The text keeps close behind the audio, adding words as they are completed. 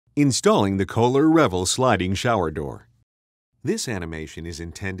Installing the KOHLER Revel sliding shower door. This animation is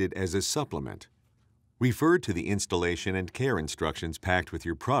intended as a supplement. Refer to the installation and care instructions packed with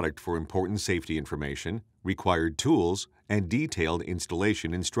your product for important safety information, required tools, and detailed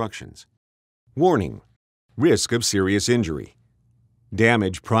installation instructions. Warning: risk of serious injury.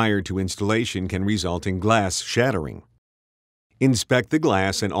 Damage prior to installation can result in glass shattering. Inspect the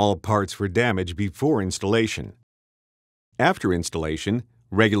glass and all parts for damage before installation. After installation,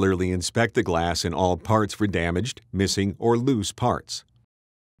 regularly inspect the glass and all parts for damaged, missing, or loose parts.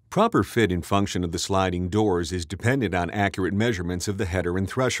 Proper fit and function of the sliding doors is dependent on accurate measurements of the header and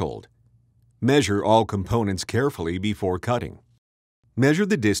threshold. Measure all components carefully before cutting. Measure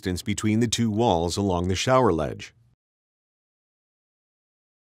the distance between the two walls along the shower ledge.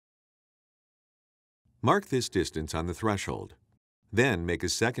 Mark this distance on the threshold. Then make a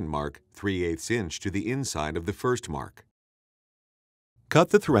second mark 3/8 inch to the inside of the first mark.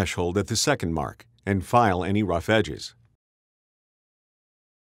 Cut the threshold at the second mark and file any rough edges.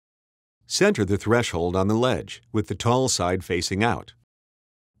 Center the threshold on the ledge with the tall side facing out.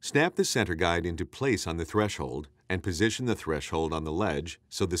 Snap the center guide into place on the threshold and position the threshold on the ledge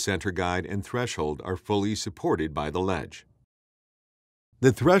so the center guide and threshold are fully supported by the ledge.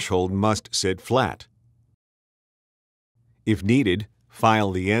 The threshold must sit flat. If needed,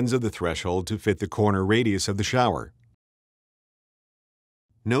 file the ends of the threshold to fit the corner radius of the shower.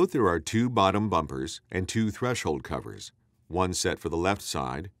 Note there are 2 bottom bumpers and 2 threshold covers, one set for the left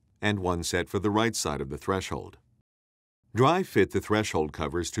side and one set for the right side of the threshold. Dry fit the threshold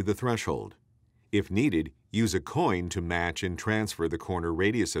covers to the threshold. If needed, use a coin to match and transfer the corner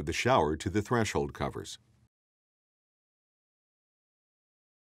radius of the shower to the threshold covers.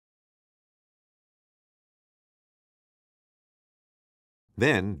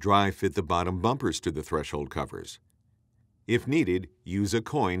 Then, dry fit the bottom bumpers to the threshold covers. If needed, use a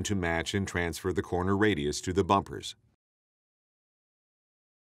coin to match and transfer the corner radius to the bumpers.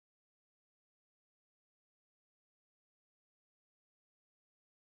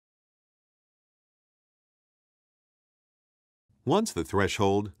 Once the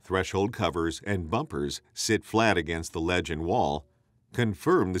threshold covers, and bumpers sit flat against the ledge and wall,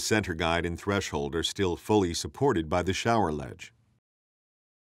 confirm the center guide and threshold are still fully supported by the shower ledge.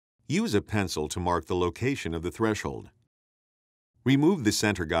 Use a pencil to mark the location of the threshold. Remove the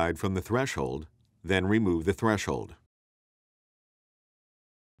center guide from the threshold, then remove the threshold.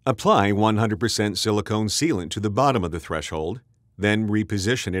 Apply 100% silicone sealant to the bottom of the threshold, then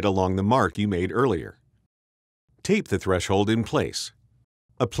reposition it along the mark you made earlier. Tape the threshold in place.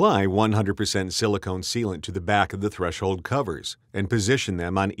 Apply 100% silicone sealant to the back of the threshold covers and position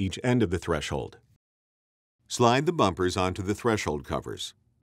them on each end of the threshold. Slide the bumpers onto the threshold covers.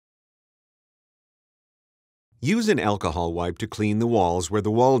 Use an alcohol wipe to clean the walls where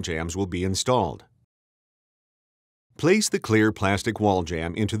the wall jambs will be installed. Place the clear plastic wall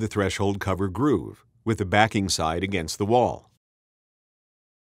jamb into the threshold cover groove, with the backing side against the wall.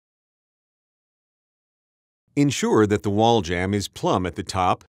 Ensure that the wall jamb is plumb at the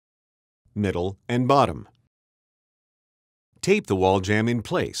top, middle, and bottom. Tape the wall jamb in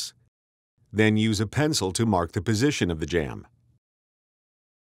place. Then use a pencil to mark the position of the jamb.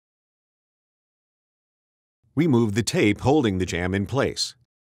 Remove the tape holding the jamb in place.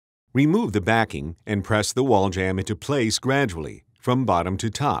 Remove the backing and press the wall jamb into place gradually, from bottom to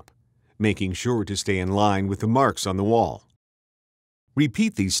top, making sure to stay in line with the marks on the wall.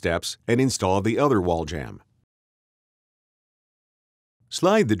 Repeat these steps and install the other wall jamb.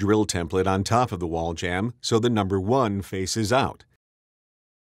 Slide the drill template on top of the wall jamb so the number 1 faces out.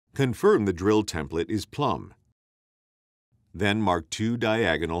 Confirm the drill template is plumb. Then mark 2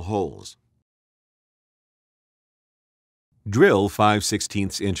 diagonal holes. Drill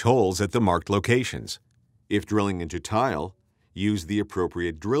 5/16 inch holes at the marked locations. If drilling into tile, use the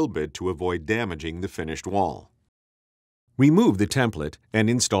appropriate drill bit to avoid damaging the finished wall. Remove the template and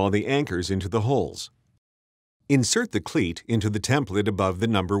install the anchors into the holes. Insert the cleat into the template above the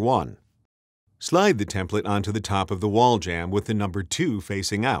number 1. Slide the template onto the top of the wall jamb with the number 2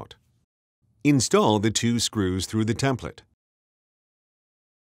 facing out. Install the 2 screws through the template.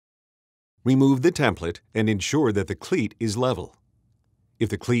 Remove the template and ensure that the cleat is level. If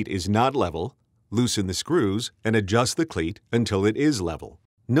the cleat is not level, loosen the screws and adjust the cleat until it is level.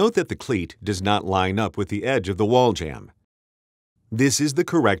 Note that the cleat does not line up with the edge of the wall jamb. This is the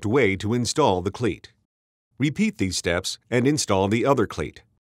correct way to install the cleat. Repeat these steps and install the other cleat.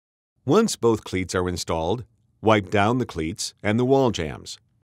 Once both cleats are installed, wipe down the cleats and the wall jambs.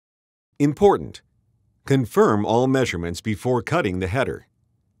 Important: confirm all measurements before cutting the header.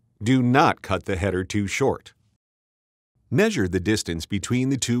 Do not cut the header too short. Measure the distance between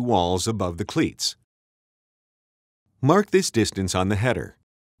the two walls above the cleats. Mark this distance on the header.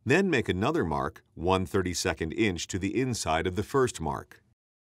 Then make another mark 1/32 inch to the inside of the first mark.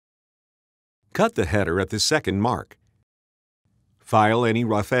 Cut the header at the second mark. File any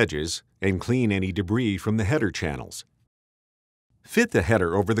rough edges and clean any debris from the header channels. Fit the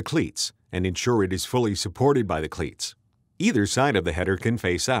header over the cleats and ensure it is fully supported by the cleats. Either side of the header can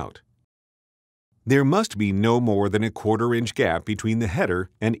face out. There must be no more than a 1/4 inch gap between the header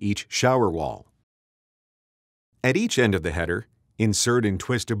and each shower wall. At each end of the header, insert and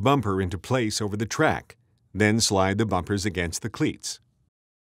twist a bumper into place over the track, then slide the bumpers against the cleats.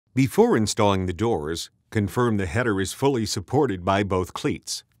 Before installing the doors, confirm the header is fully supported by both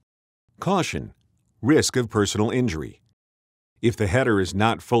cleats. Caution: risk of personal injury. If the header is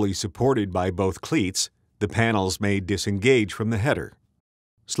not fully supported by both cleats, the panels may disengage from the header.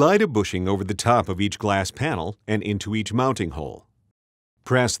 Slide a bushing over the top of each glass panel and into each mounting hole.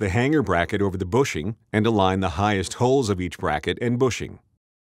 Press the hanger bracket over the bushing and align the highest holes of each bracket and bushing.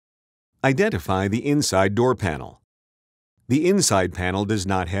 Identify the inside door panel. The inside panel does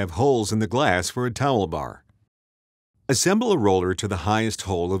not have holes in the glass for a towel bar. Assemble a roller to the highest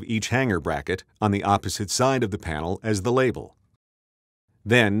hole of each hanger bracket on the opposite side of the panel as the label.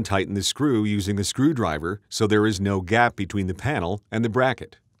 Then tighten the screw using a screwdriver so there is no gap between the panel and the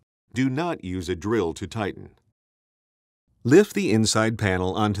bracket. Do not use a drill to tighten. Lift the inside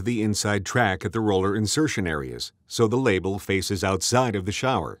panel onto the inside track at the roller insertion areas so the label faces outside of the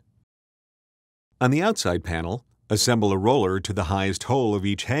shower. On the outside panel, assemble a roller to the highest hole of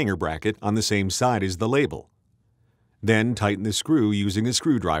each hanger bracket on the same side as the label. Then tighten the screw using a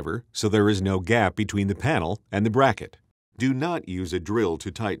screwdriver so there is no gap between the panel and the bracket. Do not use a drill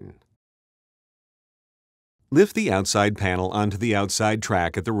to tighten. Lift the outside panel onto the outside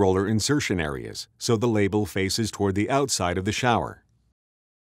track at the roller insertion areas so the label faces toward the outside of the shower.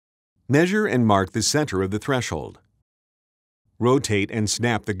 Measure and mark the center of the threshold. Rotate and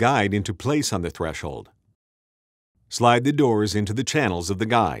snap the guide into place on the threshold. Slide the doors into the channels of the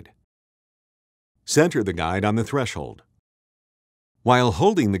guide. Center the guide on the threshold. While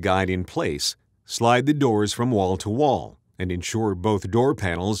holding the guide in place, slide the doors from wall to wall and ensure both door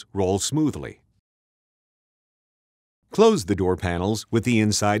panels roll smoothly. Close the door panels with the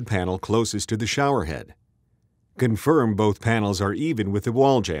inside panel closest to the shower head. Confirm both panels are even with the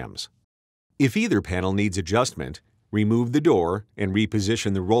wall jambs. If either panel needs adjustment, remove the door and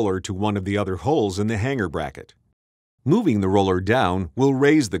reposition the roller to one of the other holes in the hanger bracket. Moving the roller down will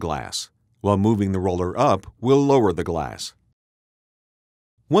raise the glass, while moving the roller up will lower the glass.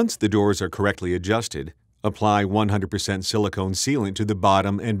 Once the doors are correctly adjusted, apply 100% silicone sealant to the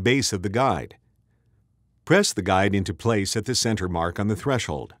bottom and base of the guide. Press the guide into place at the center mark on the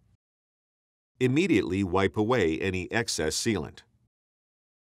threshold. Immediately wipe away any excess sealant.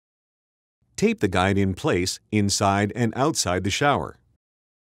 Tape the guide in place inside and outside the shower.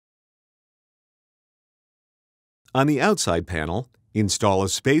 On the outside panel, install a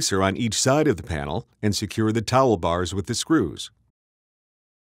spacer on each side of the panel and secure the towel bars with the screws.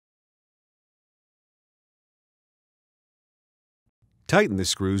 Tighten the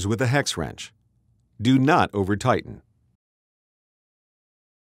screws with a hex wrench. Do not over-tighten.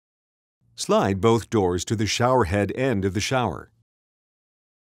 Slide both doors to the shower head end of the shower.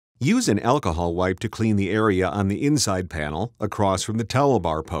 Use an alcohol wipe to clean the area on the inside panel across from the towel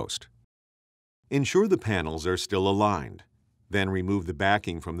bar post. Ensure the panels are still aligned. Then remove the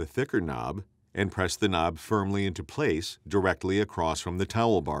backing from the thicker knob and press the knob firmly into place directly across from the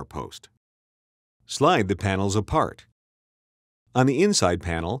towel bar post. Slide the panels apart. On the inside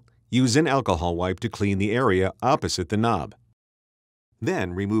panel, use an alcohol wipe to clean the area opposite the knob.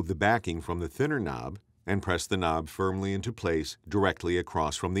 Then remove the backing from the thinner knob and press the knob firmly into place directly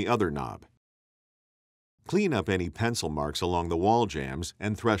across from the other knob. Clean up any pencil marks along the wall jambs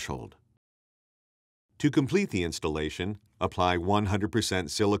and threshold. To complete the installation, apply 100%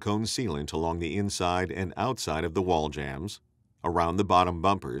 silicone sealant along the inside and outside of the wall jambs, around the bottom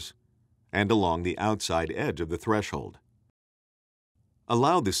bumpers, and along the outside edge of the threshold.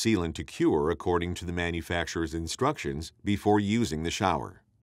 Allow the sealant to cure according to the manufacturer's instructions before using the shower.